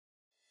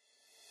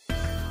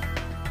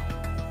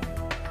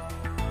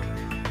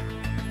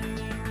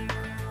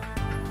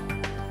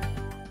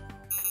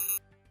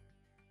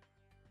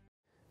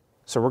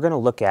So we're going to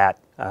look at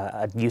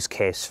a use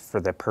case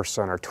for the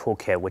perfSONAR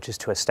toolkit, which is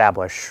to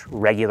establish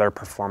regular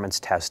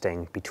performance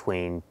testing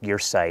between your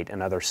site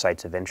and other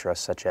sites of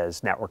interest, such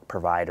as network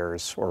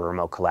providers or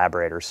remote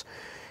collaborators.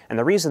 And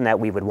the reason that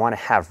we would want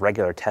to have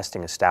regular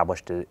testing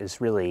established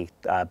is really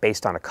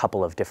based on a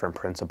couple of different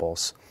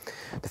principles.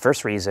 The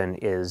first reason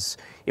is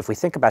if we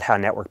think about how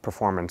network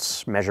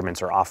performance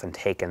measurements are often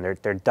taken,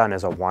 they're done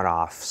as a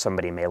one-off.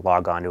 Somebody may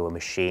log onto a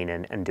machine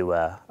and do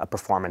a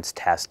performance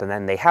test, and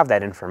then they have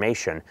that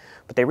information,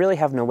 but they really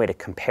have no way to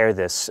compare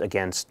this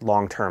against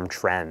long-term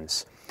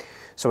trends.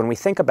 So when we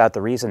think about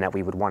the reason that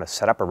we would want to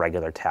set up a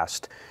regular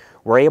test,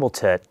 we're able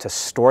to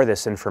store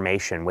this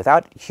information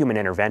without human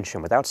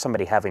intervention, without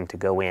somebody having to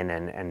go in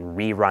and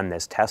rerun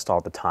this test all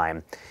the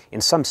time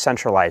in some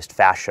centralized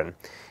fashion.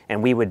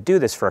 And we would do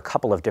this for a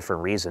couple of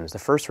different reasons. The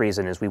first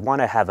reason is we want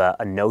to have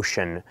a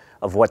notion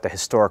of what the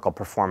historical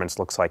performance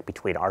looks like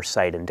between our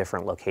site and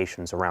different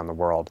locations around the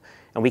world.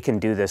 And we can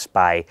do this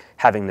by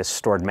having this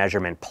stored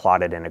measurement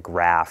plotted in a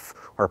graph,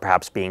 or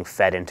perhaps being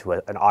fed into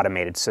an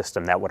automated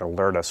system that would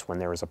alert us when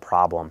there is a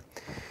problem.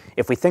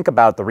 If we think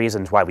about the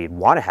reasons why we'd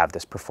want to have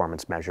this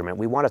performance measurement,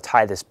 we want to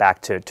tie this back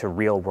to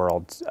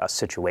real-world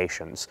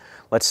situations.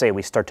 Let's say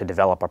we start to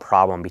develop a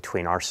problem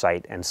between our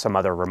site and some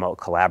other remote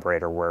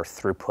collaborator where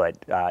throughput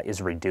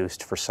is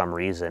reduced for some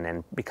reason,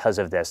 and because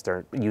of this,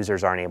 their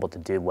users aren't able to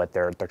do what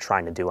they're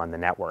trying to do on the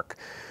network.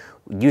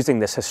 Using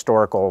this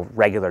historical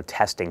regular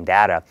testing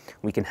data,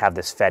 we can have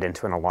this fed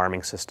into an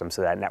alarming system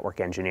so that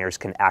network engineers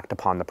can act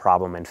upon the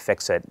problem and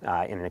fix it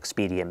in an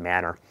expedient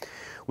manner.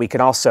 We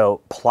can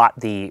also plot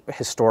the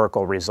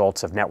historical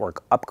results of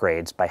network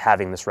upgrades by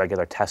having this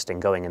regular testing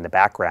going in the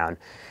background,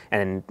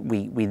 and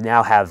we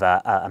now have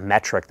a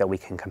metric that we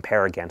can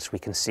compare against. We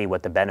can see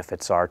what the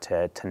benefits are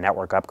to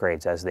network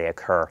upgrades as they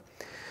occur.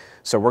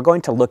 So we're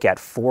going to look at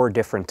 4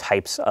 different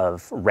types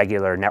of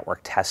regular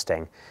network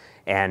testing,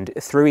 and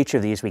through each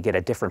of these we get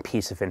a different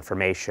piece of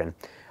information,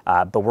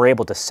 but we're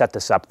able to set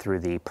this up through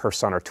the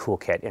perfSONAR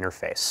toolkit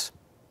interface.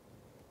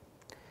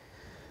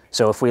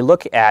 So if we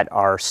look at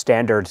our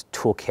standard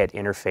toolkit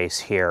interface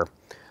here,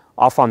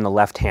 off on the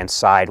left-hand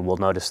side, we'll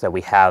notice that we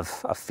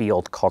have a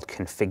field called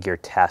Configure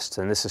Tests,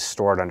 and this is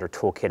stored under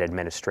Toolkit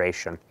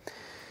Administration.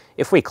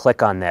 If we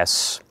click on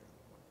this,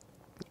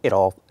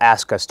 it'll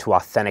ask us to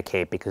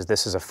authenticate because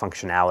this is a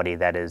functionality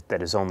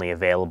that is only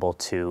available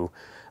to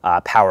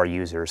power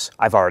users.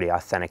 I've already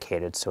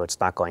authenticated, so it's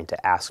not going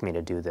to ask me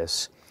to do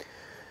this.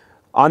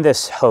 On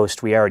this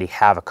host, we already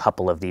have a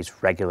couple of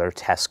these regular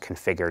tests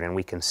configured, and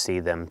we can see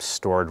them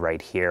stored right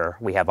here.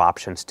 We have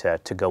options to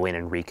go in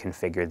and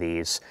reconfigure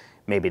these,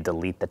 maybe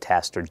delete the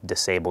test or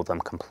disable them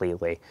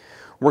completely.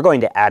 We're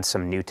going to add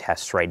some new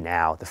tests right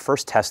now. The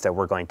first test that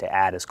we're going to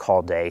add is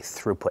called a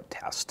throughput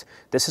test.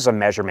 This is a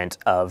measurement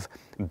of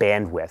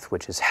bandwidth,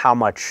 which is how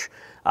much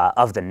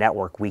of the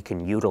network we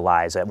can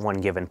utilize at one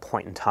given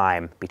point in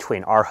time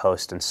between our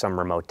host and some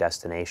remote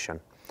destination.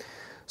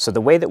 So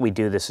the way that we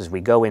do this is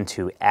we go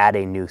into Add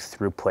a New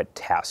Throughput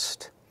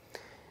Test.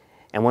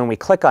 And when we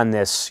click on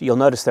this, you'll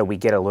notice that we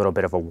get a little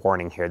bit of a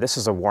warning here. This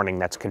is a warning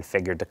that's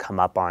configured to come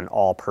up on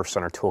all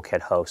perfSONAR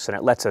toolkit hosts, and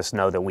it lets us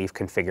know that we've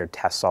configured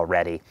tests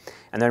already.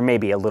 And there may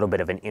be a little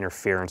bit of an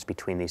interference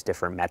between these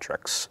different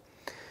metrics.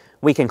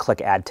 We can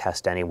click Add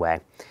Test anyway.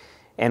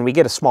 And we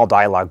get a small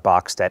dialog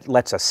box that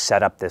lets us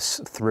set up this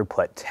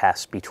throughput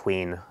test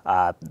between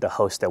the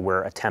host that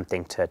we're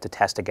attempting to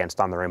test against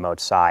on the remote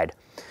side.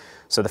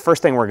 So the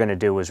first thing we're going to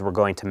do is we're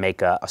going to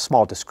make a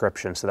small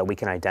description so that we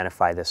can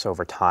identify this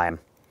over time.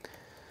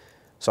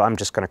 So I'm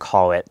just going to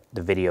call it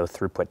the video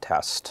throughput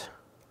test.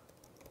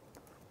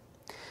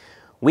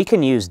 We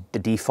can use the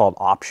default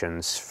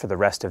options for the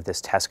rest of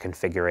this test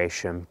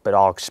configuration, but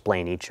I'll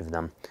explain each of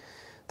them.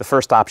 The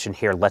first option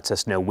here lets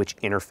us know which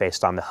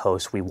interface on the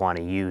host we want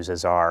to use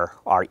as our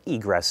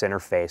egress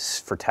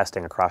interface for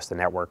testing across the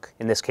network.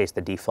 In this case, the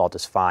default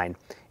is fine.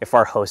 If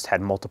our host had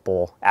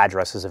multiple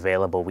addresses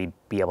available, we'd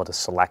be able to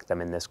select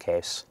them in this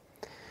case.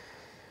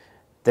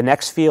 The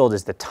next field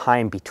is the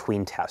time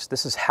between tests.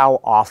 This is how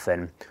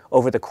often,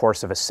 over the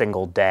course of a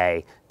single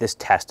day, this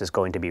test is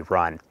going to be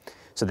run.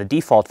 So the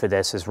default for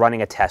this is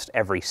running a test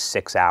every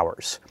 6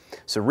 hours.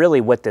 So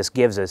really what this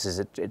gives us is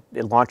it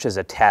launches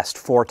a test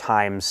 4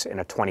 times in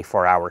a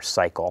 24-hour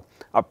cycle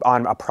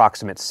on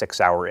approximate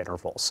 6-hour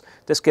intervals.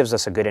 This gives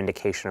us a good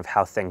indication of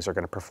how things are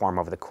going to perform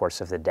over the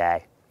course of the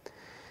day.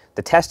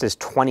 The test is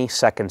 20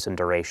 seconds in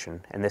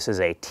duration, and this is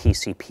a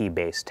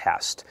TCP-based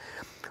test.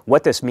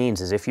 What this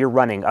means is if you're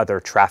running other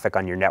traffic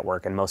on your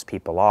network, and most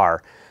people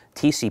are,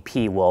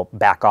 TCP will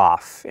back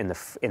off in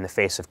the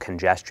face of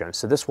congestion.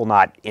 So this will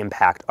not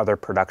impact other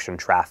production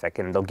traffic,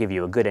 and they'll give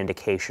you a good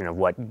indication of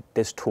what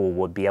this tool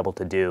would be able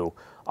to do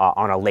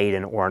on a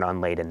laden or an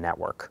unladen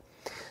network.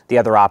 The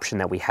other option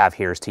that we have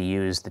here is to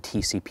use the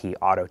TCP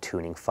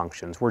auto-tuning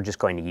functions. We're just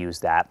going to use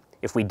that.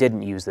 If we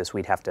didn't use this,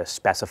 we'd have to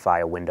specify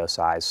a window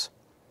size.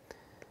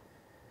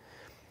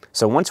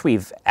 So once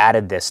we've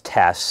added this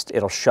test,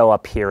 it'll show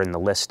up here in the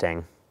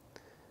listing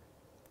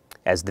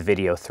as the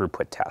video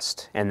throughput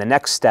test. And the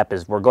next step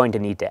is we're going to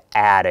need to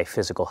add a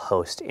physical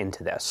host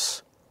into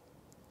this.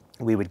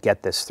 we would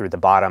get this through the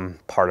bottom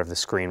part of the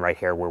screen right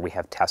here where we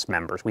have test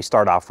members. We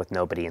start off with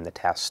nobody in the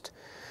test.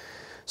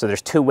 So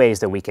there's two ways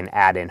that we can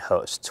add in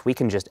hosts. We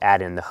can just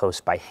add in the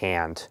host by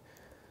hand.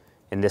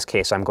 In this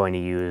case, I'm going to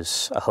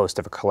use a host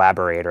of a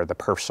collaborator, the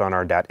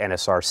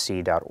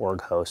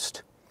perfSONAR.nsrc.org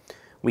host.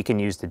 We can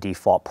use the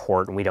default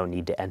port, and we don't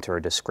need to enter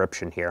a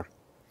description here.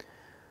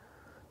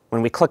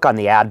 When we click on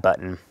the Add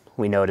button,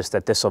 we notice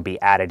that this will be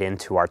added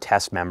into our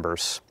test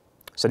members.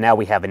 So now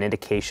we have an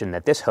indication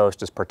that this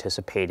host is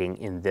participating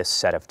in this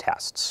set of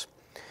tests.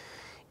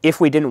 If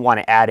we didn't want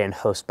to add in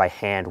host by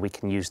hand, we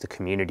can use the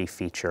community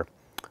feature.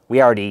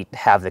 We already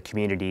have the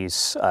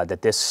communities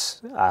that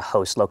this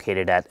host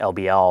located at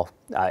LBL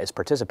is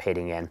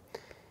participating in.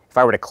 If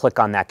I were to click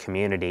on that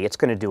community, it's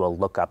going to do a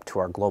lookup to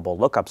our global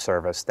lookup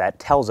service that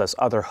tells us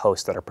other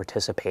hosts that are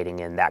participating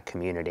in that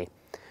community.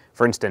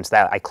 For instance,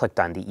 I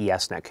clicked on the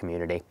ESNet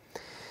community,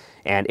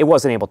 and it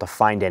wasn't able to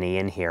find any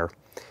in here,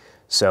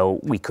 so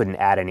we couldn't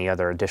add any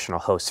other additional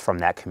hosts from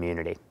that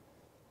community.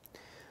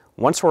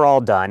 Once we're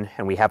all done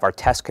and we have our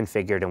test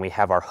configured and we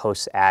have our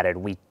hosts added,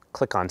 we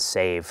click on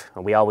Save.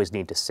 And we always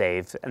need to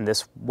save, and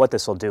what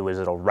this will do is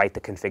it'll write the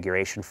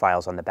configuration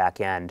files on the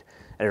back end,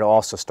 and it'll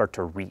also start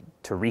to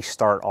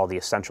restart all the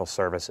essential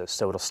services,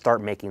 so it'll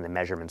start making the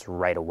measurements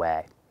right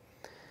away.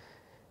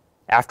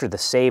 After the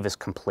save is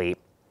complete,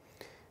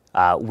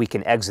 we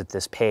can exit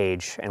this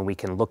page and we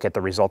can look at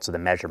the results of the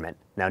measurement.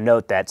 Now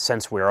note that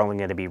since we're only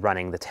going to be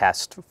running the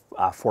test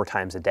 4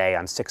 times a day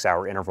on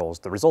 6-hour intervals,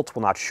 the results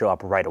will not show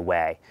up right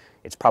away.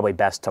 It's probably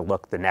best to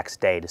look the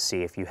next day to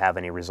see if you have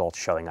any results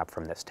showing up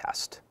from this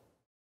test.